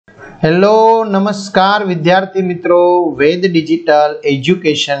Hello નમસ્કાર વિદ્યાર્થી મિત્રો, વેદ ડિજિટલ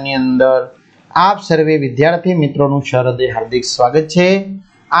એજ્યુકેશનની અંદર આપ સર્વે વિદ્યાર્થી મિત્રોનું હૃદય હાર્દિક સ્વાગત છે।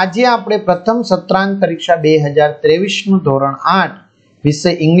 આજે આપણે પ્રથમ સત્રાંત પરીક્ષા 2023 નું ધોરણ 8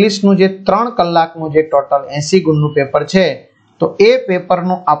 વિષય ઇંગ્લિશનું જે 3 કલાકનું જે ટોટલ 80 ગુણનું પેપર છે, તો એ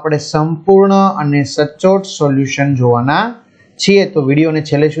પેપરનું આપણે સંપૂર્ણ અને સચોટ સોલ્યુશન જોવાના છીએ। તો વિડીયોને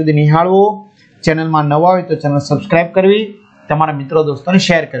છેલ્લે સુધી નિહાળવો, ચેનલમાં નવા હોય તો ચેનલ સબસ્ક્રાઇબ કરવી, તમારા મિત્રો દોસ્તોને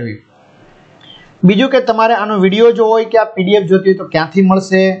શેર કરવી। બીજું કે તમારે આનો વિડીયો જો હોય કે આ પીડીએફ જોતી હોય તો ક્યાંથી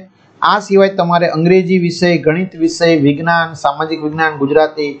મળશે? આ સિવાય તમારે અંગ્રેજી વિષય, ગણિત વિષય, વિજ્ઞાન, સામાજિક વિજ્ઞાન,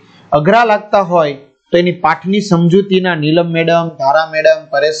 ગુજરાતી અઘરા લાગતા હોય તો એની પાઠની સમજૂતીના નીલમ મેડમ, ધારા madam,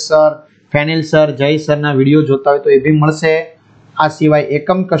 Paresh sir, Fenil sir, જય સરના વિડીયો જોતા હોય તો એ બી મળશે। આ સિવાય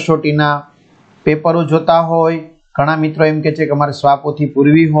એકમ કસોટીના પેપરો જોતા હોય, ઘણા મિત્રો એમ કે છે કે અમારે સ્વાપોથી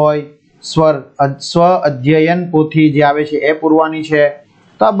પૂરવી હોય, સ્વ અધ્યયન પોથી જે આવે છે એ પૂરવાની છે,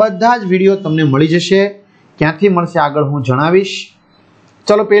 તો આ બધા જ વિડીયો તમને મળી જશે। ક્યાંથી મળશે આગળ હું જણાવીશ।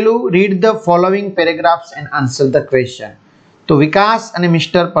 ચલો પેલું, read the following paragraphs and answer the question. તો વિકાસ અને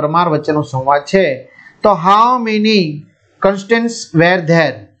મિસ્ટર પરમાર વચ્ચેનો સંવાદ છે। તો હાઉ મેની કન્સ્ટન્ટ્સ વેર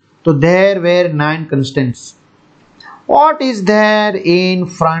ધેર? તો there were 9 કન્સ્ટન્ટ્સ। What is there in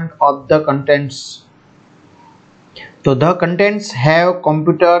front of the contents? તો the contents have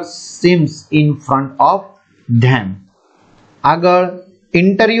computer sims in front of them। આગળ,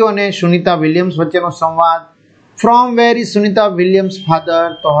 interview અને સુનિતા વિલિયમ્સ વચ્ચેનો સંવાદ। From where is Sunita Williams father?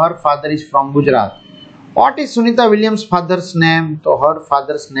 તો her father is from Gujarat. What is Sunita Williams father's name? તો હર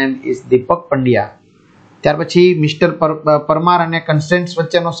father's name is દીપક પંડ્યા। ત્યાર પછી mister Parmar અને કન્સ્ટન્ટ્સ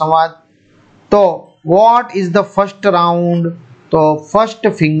વચ્ચેનો સંવાદ। તો what is the first round? તો first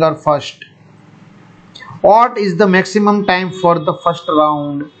finger first. What is the maximum time for the first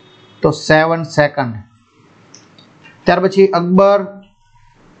round? તો 7 સેકન્ડ। ત્યાર પછી અકબર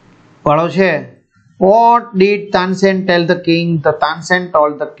વાળો છે। What did Tansen tell the king? The Tansen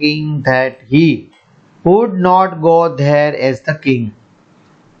told the king that he would not go there as the king.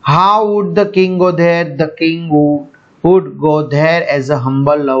 How would the king go there? The king would go there as a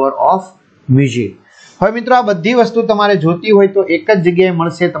humble lover of music. હવે મિત્રો આ બધી વસ્તુ તમારે જોતી હોય તો એક જ જગ્યાએ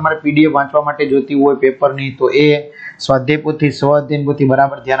મળશે। તમારે પીડીએફ વાંચવા માટે જોતી હોય પેપરની તો એ સ્વાધ્યાય પોથી, સ્વ અધ્યયન પોથી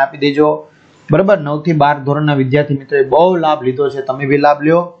બરાબર ધ્યાન આપી દેજો, બરાબર। 9 થી 12 ધોરણના વિદ્યાર્થી મિત્રોએ બહુ લાભ લીધો છે, તમે બી લાભ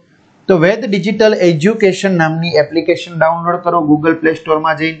લ્યો। તો વેદ ડિજિટલ એજ્યુકેશન નામની એપ્લિકેશન ડાઉનલોડ કરો, ગૂગલ પ્લે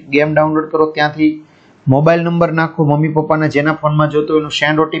સ્ટોરમાં જઈ ગેમ ડાઉનલોડ કરો, ત્યાંથી મોબાઈલ નંબર નાખો, મમ્મી પપ્પાના જેના ફોનમાં જોતો હોય એનું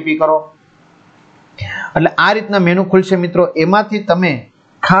સેન્ડ ઓટીપી કરો, એટલે આ રીતના મેનુ ખુલશે મિત્રો। એમાંથી તમે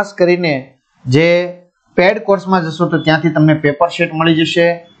ખાસ કરીને જે પેડ કોર્સમાં જશો તો ત્યાંથી તમને પેપર શીટ મળી જશે।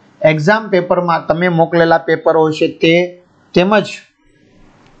 એક્ઝામ પેપરમાં તમે મોકલેલા પેપરો હશે તે, તેમજ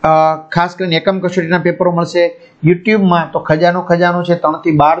ખાસ કરીને એકમ કસોટીના પેપરો મળશે। યુટ્યુબમાં તો ખજાનો છે, 3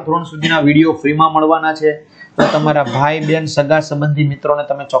 થી 12 ધોરણ સુધીના વિડીયો ફ્રીમાં મળવાના છે, તો તમારા ભાઈ બહેન સગા સંબંધી મિત્રોને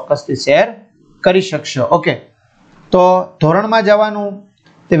તમે ચોક્કસથી શેર કરી શકશો। ઓકે, તો ધોરણમાં જવાનું,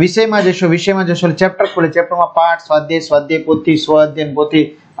 તે વિષયમાં જશો એટલે ચેપ્ટર ખોલે, ચેપ્ટરમાં પાઠ, સ્વાધ્યાય પોથી, સ્વ અધ્યયન પોથી,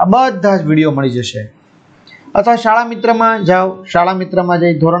 આ બધા જ વિડીયો મળી જશે। અથવા શાળા મિત્રમાં જાઓ, શાળા મિત્રમાં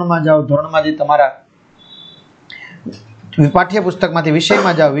જઈ ધોરણમાં જાઓ, ધોરણમાં જઈ તમારા પાઠ્યપુસ્તકમાંથી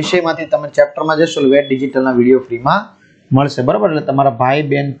વિષયમાં જાઓ, વિષયમાંથી તમે ચેપ્ટરમાં જશો, વેદ ડિજિટલના વિડીયો ફ્રીમાં મળશે, બરાબર। એટલે તમારા ભાઈ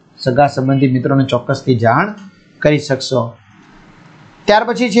બહેન સગા સંબંધી મિત્રોને ચોક્કસથી જાણ કરી શકશો। ત્યાર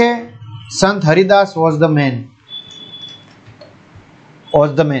પછી છે સંત Haridas was the main.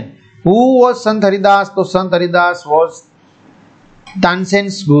 Who was સંત હરિદાસ? તો સંત હરિદાસ વોઝ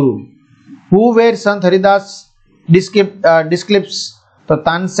તાનસેન્સ ગુરુ। Who were Sant Haridas disciples? તો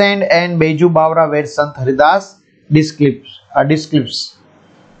Tansen and Baiju Bawra were Sant Haridas disciples.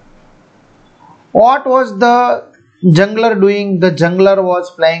 What was the jungler doing? The jungler was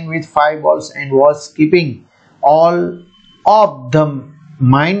playing with 5 balls and was keeping all of them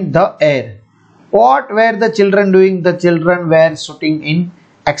in the air. What were the children doing? The children were shooting in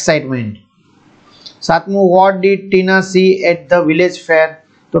excitement. સાતમું, what did Tina see at the village fair?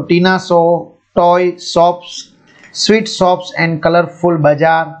 તો ટીના saw toy shops, sweet shops and colorful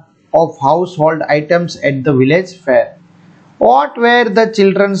bazaar of household items at the village fair. What were the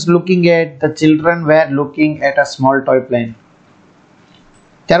children looking at? The children were looking at a small toy plane.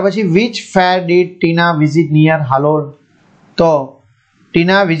 ત્યાર પછી which fair did Tina visit near Halol? તો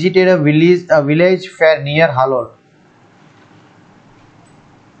Tina visited a village fair near Halol.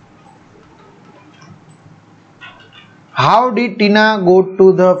 How did Tina go to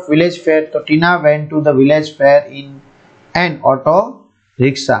the village fair? તો Tina went to the village fair in an auto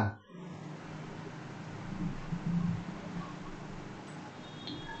rickshaw.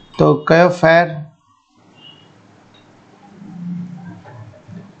 તો કયો ફેર?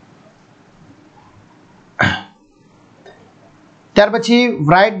 ત્યાર પછી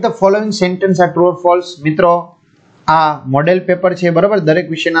write the following sentence are true or false. મિત્રો આ model paper છે બરાબર, દરેક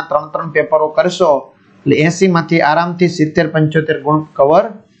વિષયના 3 પેપરો કરશો એટલે 80 માંથી આરામથી 70-75 ગુણ કવર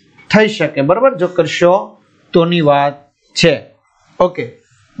થઈ શકે બરાબર, જો કરશો તોની વાત છે. ઓકે,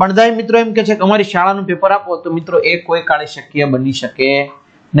 પણ દાઈ મિત્રો એમ કે છે કે અમારી શાળાનું પેપર આપો, તો મિત્રો એ કોઈ કાળે શક્ય બની શકે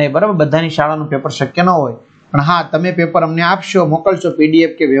નહીં બરાબર, બધાની શાળાનું પેપર શક્ય ન હોય. પણ હા, તમે પેપર અમને આપશો, મોકલશો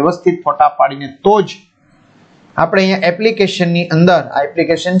પીડીએફ કે વ્યવસ્થિત ફોટા પાડીને, તો જ આપણે અહીંયા એપ્લિકેશનની અંદર, આ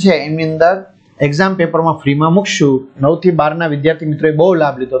એપ્લિકેશન છે એની અંદર એક્ઝામ પેપરમાં ફ્રીમાં મૂકશું. 9 થી 12 ના વિદ્યાર્થી મિત્રોએ બહુ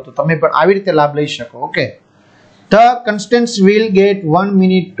લાભ લીધો, તો તમે પણ આવી રીતે લાભ લઈ શકો. Okay, the contestants will get 1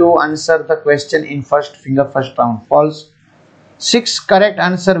 minute to answer the question in first round. False. 6 correct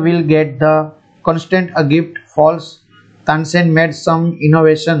answer will get the contestant a gift. False. Tansen made some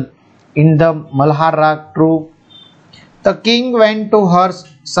innovation in the Malhar Rag. True. The king went to her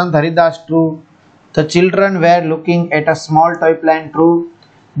Sant Haridas. True. The children were looking at a small toy plane. True.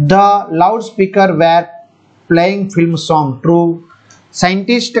 The loudspeaker were playing film song. True.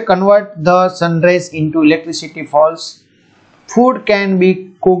 Scientists convert the sun rays into electricity. False. Food can be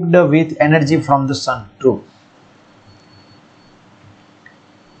cooked with energy from the sun. True.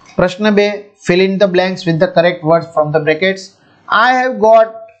 Prashna 2. Fill in the blanks with the correct words from the brackets. I have got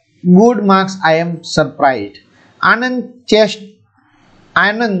good marks. I am surprised. Anand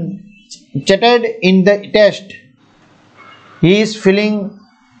chatted in the test. He is feeling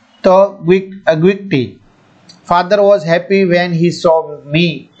the quick tea. Father was happy when he saw me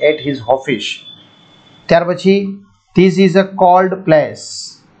at his office. ત્યાર પછી this is a cold place.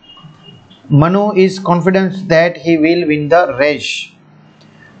 Manu is confident that he will win the race.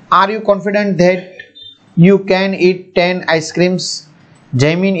 Are you confident that you can eat 10 ice creams?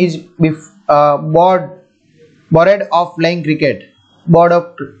 Jamin is bored of playing cricket.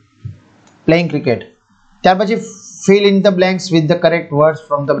 ત્યાર પછી fill in the blanks with the correct words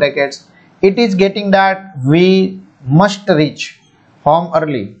from the brackets. It is getting dark. We must reach home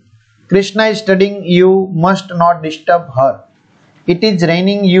early. Krishna is studying. You must not disturb her. It is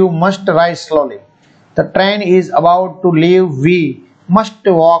raining. You must rise slowly. The train is about to leave. We must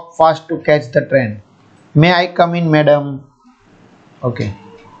walk fast to catch the train. May I come in, madam? Okay.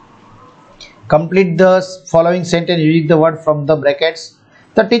 Complete the following sentence using the word from the brackets.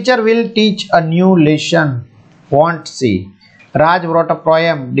 The teacher will teach a new lesson. Won't see. Raj wrote a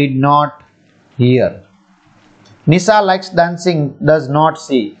poem. Did not hear. Nisha likes dancing. Does not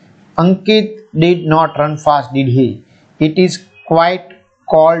see. Ankit did not run fast. Did he? It is quite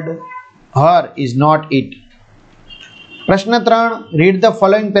cold. Her is not it. Prashna 3. Read the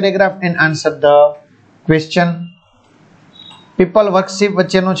following paragraph and answer the question. People workshop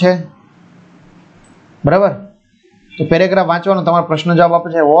વચ્ચેનો છે બરાબર, તો paragraph વાંચવાનો, તમારો પ્રશ્ન જવાબ આપે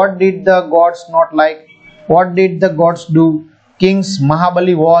છે. What did the gods not like? What did the gods do? Kings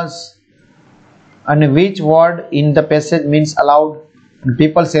Mahabali was. And which word in the passage means allowed? And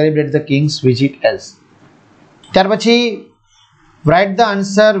people celebrate the king's visit as. ત્યાર પછી write the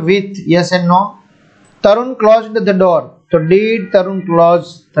answer with yes and no. Tarun closed the door. So did Tarun close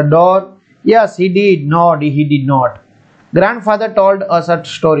the door? Yes, he did. No, he did not. Grandfather told us a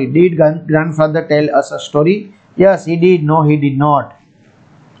story. Did grandfather tell us a story? Yes, he did. No, he did not.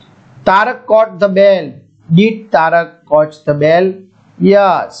 Tarak caught the bell. Did Tarak catch the bell?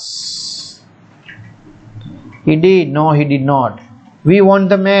 Yes, he did. No, he did not. We won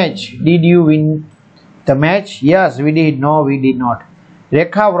the match. Did you win the match? Yes, we did. No, we did not.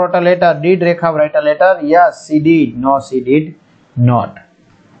 Rekha wrote a letter. Did Rekha write a letter? Yes, she did. No, she did not.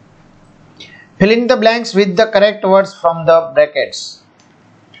 Fill in the blanks with the correct words from the brackets.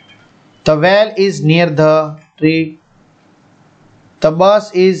 The well is near the tree. The bus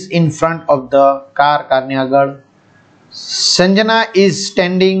is in front of the car. Karni agal. Sanjana is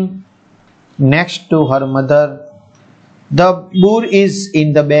standing next to her mother. The boor is in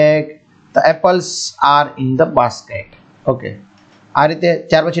the bag. The apples are in the basket. Okay. આ રીતે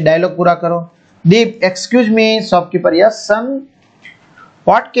ત્યાર પછી dialog પૂરા કરો. Deep, excuse me, shopkeeper. Yes, son.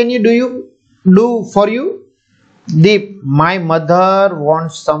 What can you do for you? Deep, my mother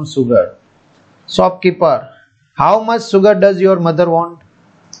wants some sugar. Shopkeeper, how much sugar does your mother want?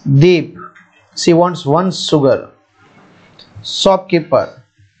 Deep, she wants 1 sugar. Shopkeeper,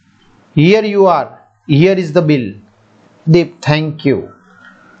 here you are. Here is the bill. Deep, thank you.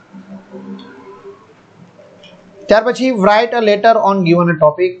 ત્યાર પછી write a letter on given a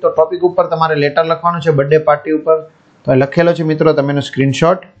topic. તો topic ઉપર તમારે letter લખવાનો છે, birthday party ઉપર. તો લખેલો છે મિત્રો, તમે એનો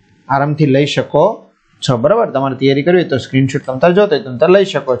સ્ક્રીનશોટ આરામથી લઈ શકો છો બરાબર. તમારે તૈયારી કરવી તો સ્ક્રીનશોટ તમે જોતો હોય તો તમે લઈ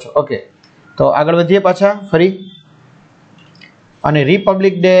શકો છો. ઓકે, તો આગળ વધીએ પાછા ફરી. અને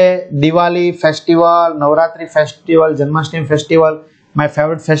Republic day, Diwali festival, Navratri festival, Janmashtami festival, my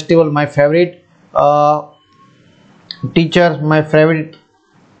favourite festival, my favourite teacher, my favourite,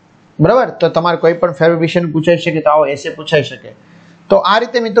 બરાબર. તો તમારે કોઈ પણ ફેવરિટ વિષય પૂછાઈ શકે તો આવો એસે પૂછાઈ શકે. તો આ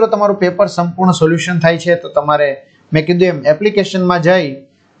રીતે મિત્રો તમારું પેપર સંપૂર્ણ સોલ્યુશન થાય છે. તો તમારે મેં કીધું એમ એપ્લિકેશનમાં જઈ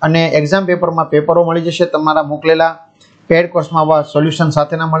અને એક્ઝામ પેપરમાં પેપરો મળી જશે તમારા મોકલેલા. પેડ કોર્સમાં આવા સોલ્યુશન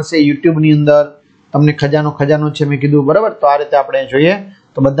સાથેના મળશે. યુટ્યુબની અંદર તમને ખજાનો છે મેં કીધું, બરાબર. તો આ રીતે આપણે જોઈએ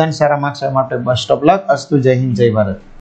તો બધાને સારા માર્ક્સ માટે બેસ્ટ ઓફ લક. અસ્તુ. જય હિન્દ, જય ભારત.